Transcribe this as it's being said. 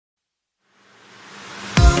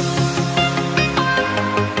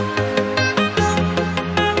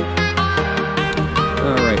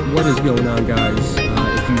going on, guys?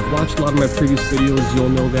 If you've watched a lot of my previous videos, you'll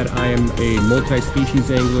know that I am a multi-species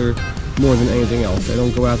angler more than anything else. I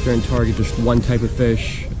don't go out there and target just one type of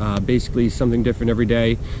fish. Basically something different every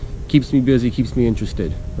day. Keeps me busy, keeps me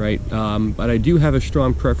interested, right? But I do have a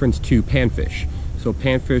strong preference to panfish. So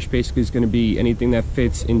panfish basically is going to be anything that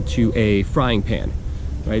fits into a frying pan,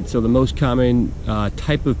 right? So the most common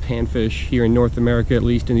type of panfish here in North America, at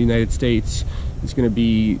least in the United States, is going to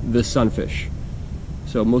be the sunfish.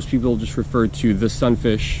 So most people just refer to the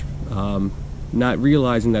sunfish, not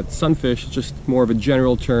realizing that sunfish is just more of a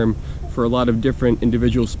general term for a lot of different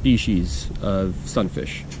individual species of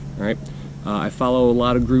sunfish. All right. I follow a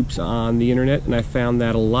lot of groups on the internet, and I found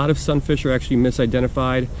that a lot of sunfish are actually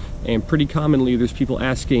misidentified, and pretty commonly there's people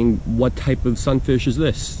asking what type of sunfish is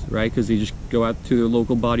this, right? Because they just go out to their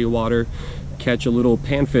local body of water, catch a little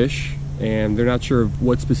panfish, and they're not sure of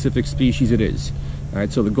what specific species it is.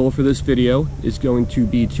 Alright, so the goal for this video is going to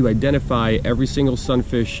be to identify every single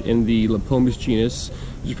sunfish in the lepomis genus,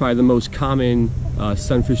 which is probably the most common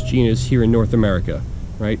sunfish genus here in North America.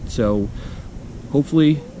 Right, so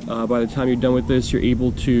hopefully by the time you're done with this, you're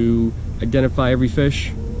able to identify every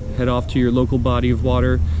fish, head off to your local body of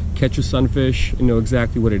water, catch a sunfish, and know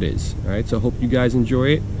exactly what it is. Alright, so I hope you guys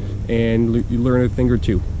enjoy it and you learn a thing or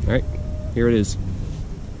two. Alright, here it is.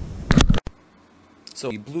 So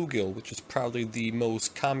the bluegill, which is probably the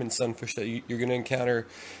most common sunfish that you're going to encounter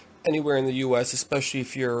anywhere in the U.S., especially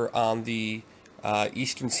if you're on the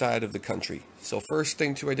eastern side of the country. So first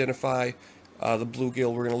thing to identify the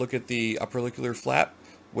bluegill, we're going to look at the upper flap,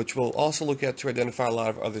 which we'll also look at to identify a lot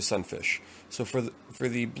of other sunfish. So for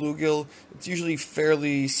the bluegill, it's usually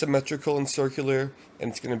fairly symmetrical and circular, and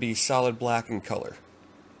it's going to be solid black in color.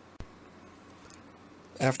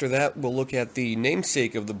 After that, we'll look at the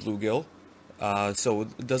namesake of the bluegill. So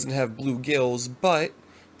it doesn't have blue gills, but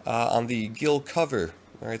on the gill cover,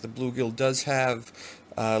 alright, the bluegill does have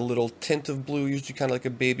a little tint of blue, usually kind of like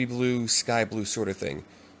a baby blue, sky blue sort of thing.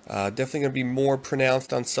 Definitely going to be more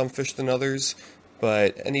pronounced on some fish than others,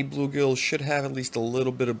 but any bluegill should have at least a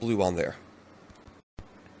little bit of blue on there.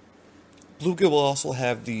 Bluegill will also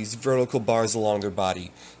have these vertical bars along their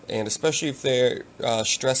body, and especially if they're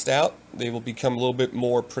stressed out, they will become a little bit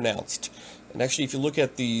more pronounced. And actually, if you look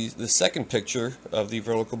at the second picture of the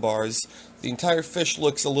vertical bars, the entire fish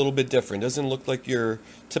looks a little bit different. It doesn't look like your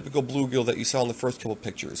typical bluegill that you saw in the first couple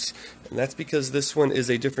pictures. And that's because this one is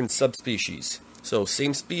a different subspecies. So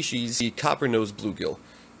same species, the copper-nosed bluegill.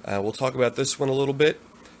 We'll talk about this one a little bit.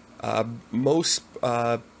 Most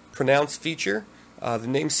pronounced feature, the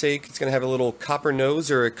namesake, it's going to have a little copper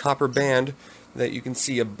nose or a copper band that you can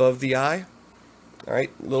see above the eye. All right,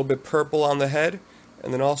 a little bit purple on the head.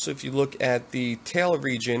 And then also, if you look at the tail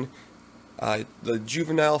region, the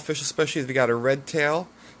juvenile fish, especially, they've got a red tail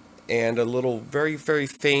and a little very, very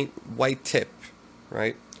faint white tip,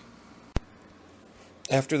 right?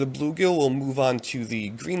 After the bluegill, we'll move on to the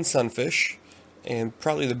green sunfish. And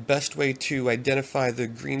probably the best way to identify the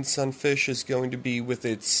green sunfish is going to be with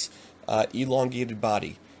its elongated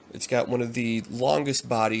body. It's got one of the longest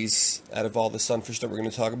bodies out of all the sunfish that we're going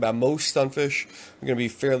to talk about. Most sunfish are going to be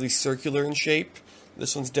fairly circular in shape.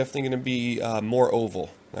 This one's definitely going to be more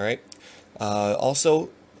oval. All right. Also,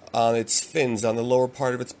 on its fins, on the lower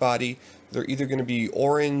part of its body, they're either going to be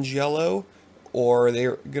orange yellow, or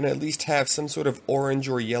they're going to at least have some sort of orange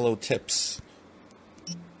or yellow tips.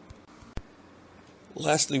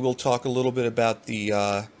 Lastly, we'll talk a little bit about the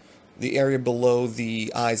area below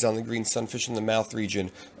the eyes on the green sunfish in the mouth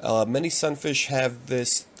region. Many sunfish have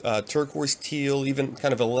this turquoise teal, even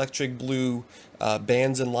kind of electric blue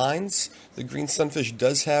bands and lines. The green sunfish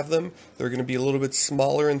does have them. They're going to be a little bit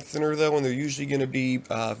smaller and thinner though, and they're usually going to be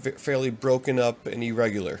fairly broken up and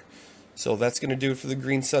irregular. So that's going to do it for the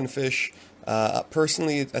green sunfish.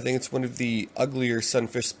 Personally, I think it's one of the uglier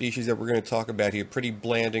sunfish species that we're going to talk about here. Pretty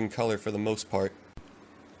bland in color for the most part.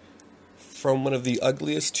 From one of the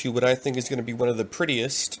ugliest to what I think is going to be one of the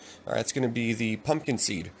prettiest, it's going to be the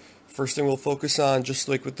pumpkinseed. First thing we'll focus on, just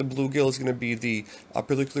like with the bluegill, is going to be the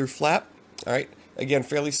upper flap. All right, again,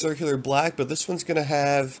 fairly circular black, but this one's going to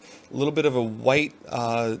have a little bit of a white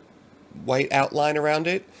outline around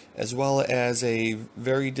it, as well as a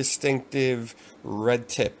very distinctive red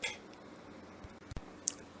tip.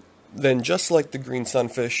 Then, just like the green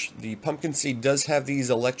sunfish, the pumpkinseed does have these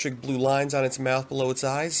electric blue lines on its mouth below its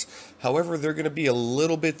eyes. However, they're going to be a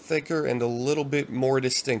little bit thicker and a little bit more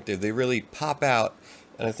distinctive. They really pop out,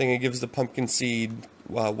 and I think it gives the pumpkinseed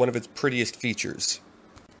one of its prettiest features.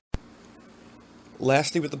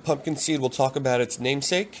 Lastly, with the pumpkinseed, we'll talk about its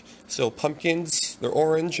namesake. So pumpkins, they're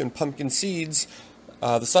orange, and pumpkin seeds,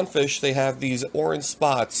 The sunfish, they have these orange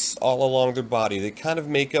spots all along their body. They kind of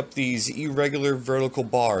make up these irregular vertical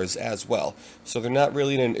bars as well. So they're not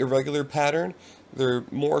really in an irregular pattern. They're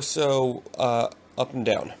more so up and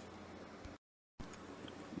down.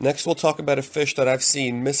 Next, we'll talk about a fish that I've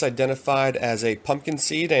seen misidentified as a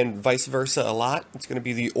pumpkinseed and vice versa a lot. It's going to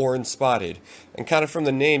be the Orangespotted. And kind of from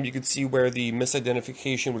the name, you can see where the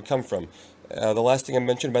misidentification would come from. The last thing I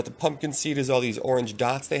mentioned about the pumpkinseed is all these orange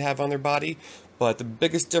dots they have on their body. But the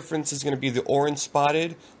biggest difference is going to be the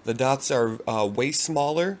Orangespotted. The dots are way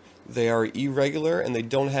smaller, they are irregular, and they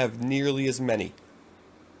don't have nearly as many.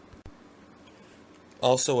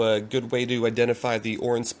 Also, a good way to identify the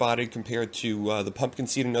Orangespotted compared to the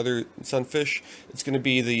pumpkinseed and other sunfish, it's going to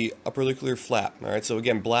be the upper flap. Alright, so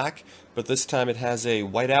again, black, but this time it has a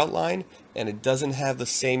white outline, and it doesn't have the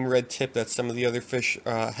same red tip that some of the other fish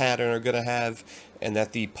had and are going to have, and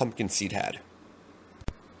that the pumpkinseed had.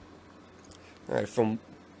 Alright, from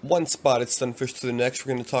one spotted sunfish to the next,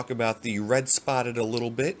 we're going to talk about the Redspotted a little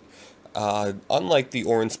bit. Unlike the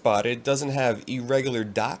Orangespotted, it doesn't have irregular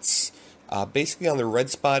dots. Basically on the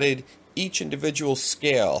Redspotted, each individual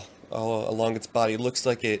scale along its body looks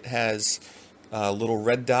like it has little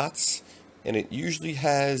red dots, and it usually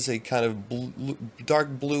has a kind of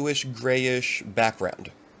dark bluish, grayish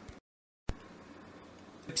background.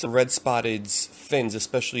 The Redspotted's fins,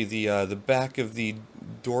 especially the back of the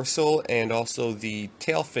dorsal and also the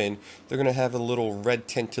tail fin, they're going to have a little red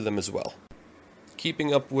tint to them as well.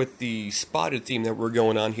 Keeping up with the spotted theme that we're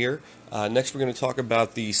going on here, next we're going to talk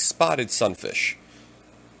about the spotted sunfish.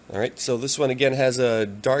 Alright, so this one again has a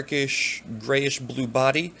darkish, grayish blue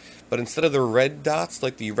body, but instead of the red dots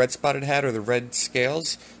like the Redspotted had or the red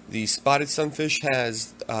scales, the spotted sunfish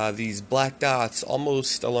has these black dots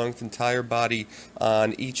almost along its entire body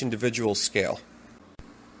on each individual scale.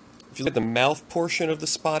 If you look at the mouth portion of the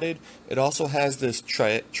spotted, it also has this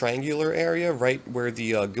triangular area right where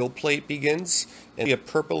the gill plate begins, and a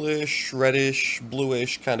purplish, reddish,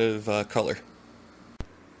 bluish kind of color.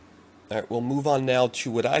 Alright, we'll move on now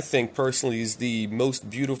to what I think personally is the most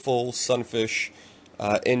beautiful sunfish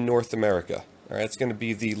in North America. Alright, it's going to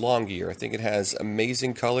be the Longear. I think it has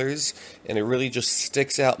amazing colors, and it really just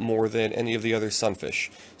sticks out more than any of the other sunfish.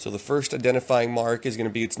 So the first identifying mark is going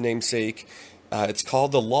to be its namesake. It's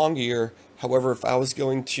called the Longear. However, if I was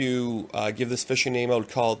going to give this fish a name, I would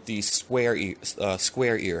call it the square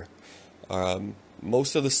ear.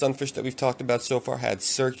 Most of the sunfish that we've talked about so far had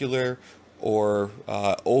circular or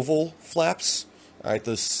oval flaps. Alright,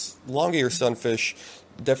 this Longear sunfish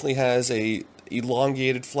definitely has a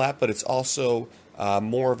elongated flap, but it's also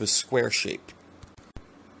more of a square shape.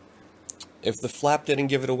 If the flap didn't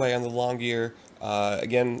give it away on the Longear,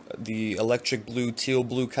 again, the electric blue, teal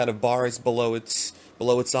blue kind of bars below its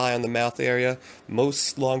eye on the mouth area,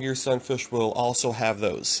 most Longear sunfish will also have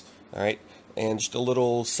those. Alright, and just a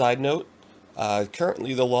little side note,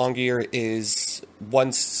 currently the Longear is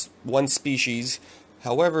one species.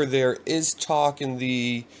 However, there is talk in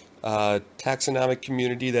the taxonomic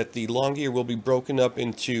community that the Longear will be broken up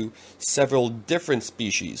into several different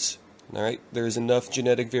species. Alright, there's enough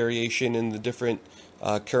genetic variation in the different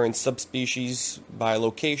current subspecies by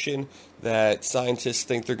location that scientists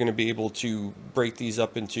think they're going to be able to break these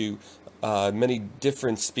up into many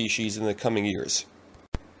different species in the coming years.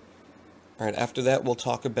 Alright, after that we'll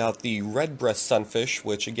talk about the Redbreast sunfish,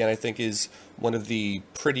 which again I think is one of the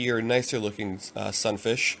prettier, nicer looking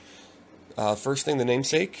sunfish. First thing, the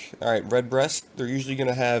namesake. Alright, Redbreast, they're usually going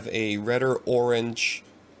to have a redder orange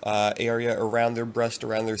area around their breast,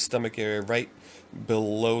 around their stomach area, right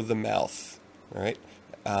below the mouth. Alright,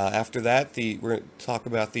 after that, we're going to talk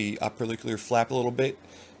about the upper flap a little bit.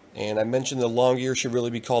 And I mentioned the Longear should really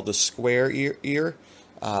be called the square ear.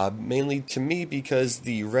 Mainly to me because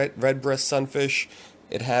the Redbreast sunfish,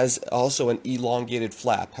 it has also an elongated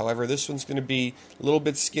flap. However, this one's going to be a little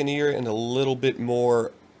bit skinnier and a little bit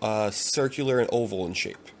more circular and oval in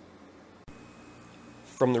shape.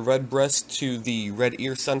 From the Redbreast to the red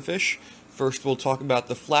ear sunfish, first we'll talk about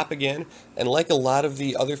the flap again. And like a lot of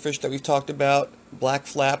the other fish that we've talked about, black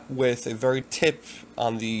flap with a very tip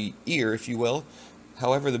on the ear, if you will.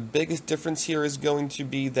 However, the biggest difference here is going to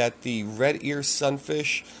be that the red ear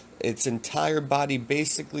sunfish, its entire body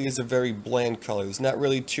basically is a very bland color. There's not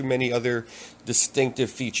really too many other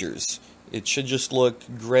distinctive features. It should just look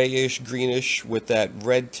grayish, greenish with that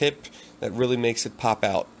red tip that really makes it pop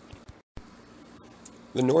out.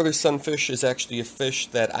 The northern sunfish is actually a fish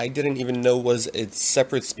that I didn't even know was its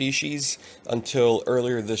separate species until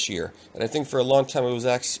earlier this year. And I think for a long time it was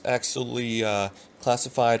actually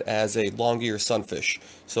classified as a Longear sunfish.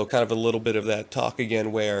 So kind of a little bit of that talk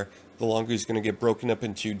again where the Longear is going to get broken up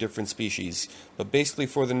into different species. But basically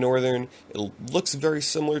for the northern, it looks very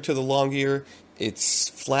similar to the Longear. Its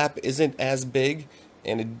flap isn't as big,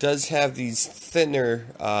 and it does have these thinner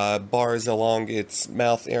bars along its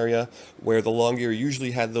mouth area, where the Longear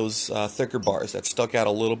usually had those thicker bars that stuck out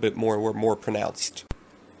a little bit more, were more pronounced.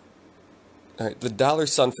 Alright, the dollar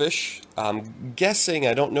sunfish, I'm guessing,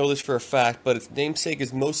 I don't know this for a fact, but its namesake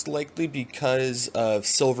is most likely because of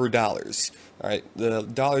silver dollars. Alright, the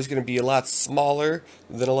dollar is going to be a lot smaller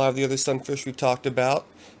than a lot of the other sunfish we've talked about,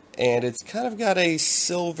 and it's kind of got a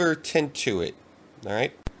silver tint to it.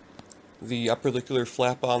 Alright. The upper licular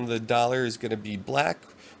flap on the dollar is going to be black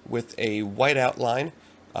with a white outline,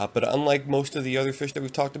 but unlike most of the other fish that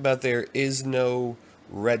we've talked about, there is no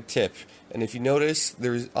red tip. And if you notice,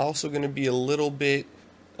 there's also going to be a little bit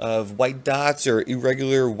of white dots or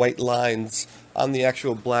irregular white lines on the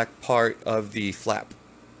actual black part of the flap.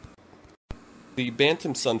 The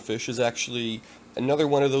Bantam sunfish is actually another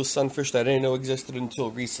one of those sunfish that I didn't know existed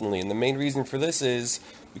until recently, and the main reason for this is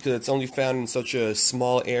because it's only found in such a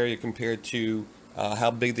small area compared to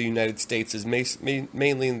how big the United States is,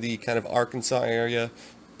 mainly in the kind of Arkansas area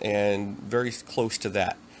and very close to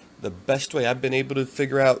that. The best way I've been able to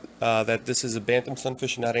figure out that this is a Bantam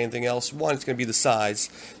sunfish and not anything else, one, it's going to be the size,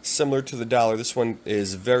 similar to the dollar. This one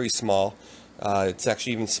is very small. It's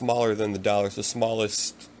actually even smaller than the dollar. It's the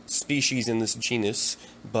smallest species in this genus,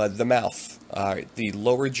 but the mouth. The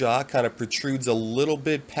lower jaw kind of protrudes a little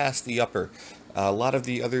bit past the upper. A lot of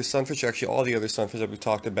the other sunfish, actually all the other sunfish that we've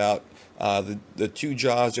talked about, the two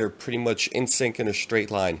jaws are pretty much in sync in a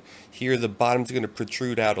straight line. Here the bottom's going to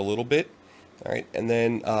protrude out a little bit. Alright, and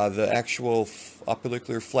then the actual upper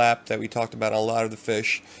licular flap that we talked about on a lot of the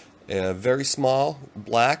fish, very small,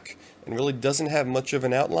 black, and really doesn't have much of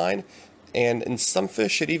an outline. And in some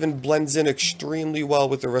fish it even blends in extremely well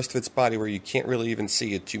with the rest of its body where you can't really even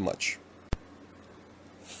see it too much.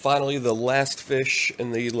 Finally, the last fish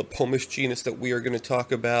in the lepomis genus that we are going to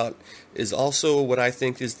talk about is also what I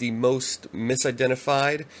think is the most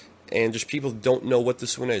misidentified, and just people don't know what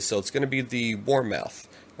this one is. So it's going to be the Warmouth.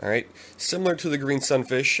 Alright, similar to the green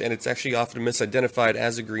sunfish, and it's actually often misidentified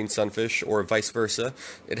as a green sunfish or vice versa.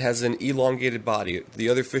 It has an elongated body. The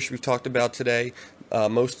other fish we've talked about today,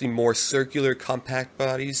 mostly more circular, compact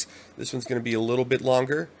bodies. This one's going to be a little bit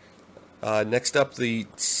longer. Next up, the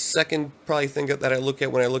second probably thing that I look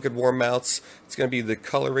at when I look at warmouths, it's going to be the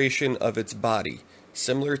coloration of its body.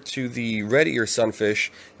 Similar to the Redear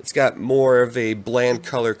sunfish, it's got more of a bland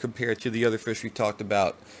color compared to the other fish we talked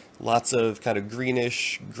about. Lots of kind of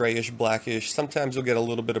greenish, grayish, blackish. Sometimes you'll get a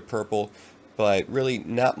little bit of purple, but really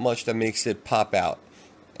not much that makes it pop out.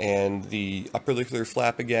 And the upper licular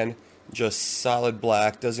flap again, just solid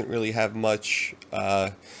black, doesn't really have much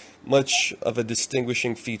of a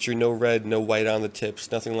distinguishing feature. No red, no white on the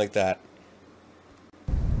tips, nothing like that.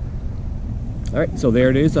 Alright, so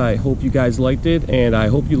there it is. I hope you guys liked it, and I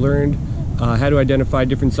hope you learned how to identify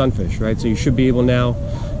different sunfish, right? So you should be able now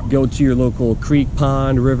go to your local creek,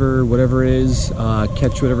 pond, river, whatever it is,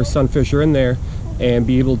 catch whatever sunfish are in there, and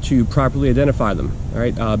be able to properly identify them.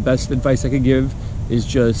 Alright, best advice I could give is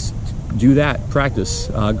just do that, practice.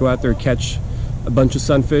 Go out there, catch a bunch of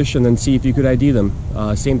sunfish, and then see if you could ID them.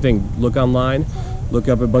 Same thing, look online, look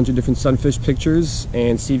up a bunch of different sunfish pictures,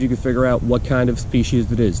 and see if you can figure out what kind of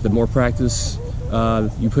species it is. The more practice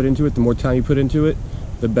you put into it, the more time you put into it,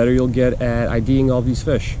 the better you'll get at IDing all these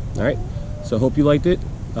fish. Alright, so hope you liked it.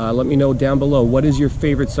 Let me know down below, what is your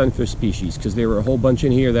favorite sunfish species? Because there were a whole bunch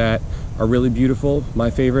in here that are really beautiful. My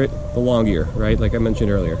favorite, the Longear, right? Like I mentioned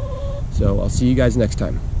earlier. So I'll see you guys next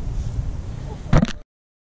time.